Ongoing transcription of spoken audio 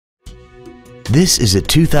This is a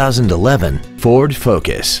 2011 Ford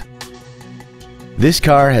Focus. This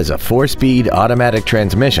car has a 4-speed automatic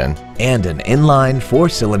transmission and an inline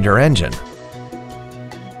 4-cylinder engine.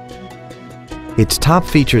 Its top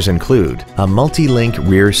features include a multi-link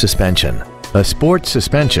rear suspension, a sports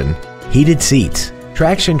suspension, heated seats,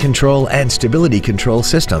 traction control and stability control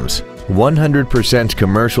systems, 100%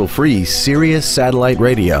 commercial-free Sirius satellite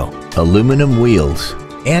radio, aluminum wheels,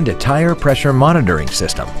 and a tire pressure monitoring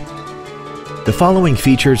system. The following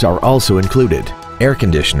features are also included: air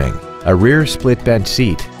conditioning, a rear split bench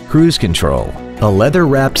seat, cruise control, a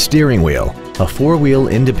leather-wrapped steering wheel, a 4-wheel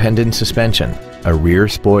independent suspension, a rear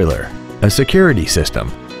spoiler, a security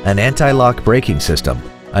system, an anti-lock braking system,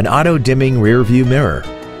 an auto-dimming rear-view mirror,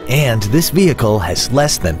 and this vehicle has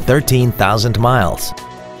less than 13,000 miles.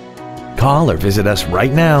 Call or visit us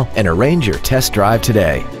right now and arrange your test drive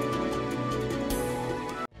today.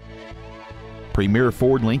 Premier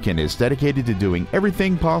Ford Lincoln is dedicated to doing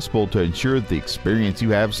everything possible to ensure the experience you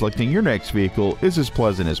have selecting your next vehicle is as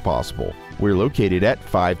pleasant as possible. We're located at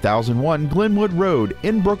 5001 Glenwood Road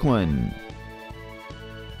in Brooklyn.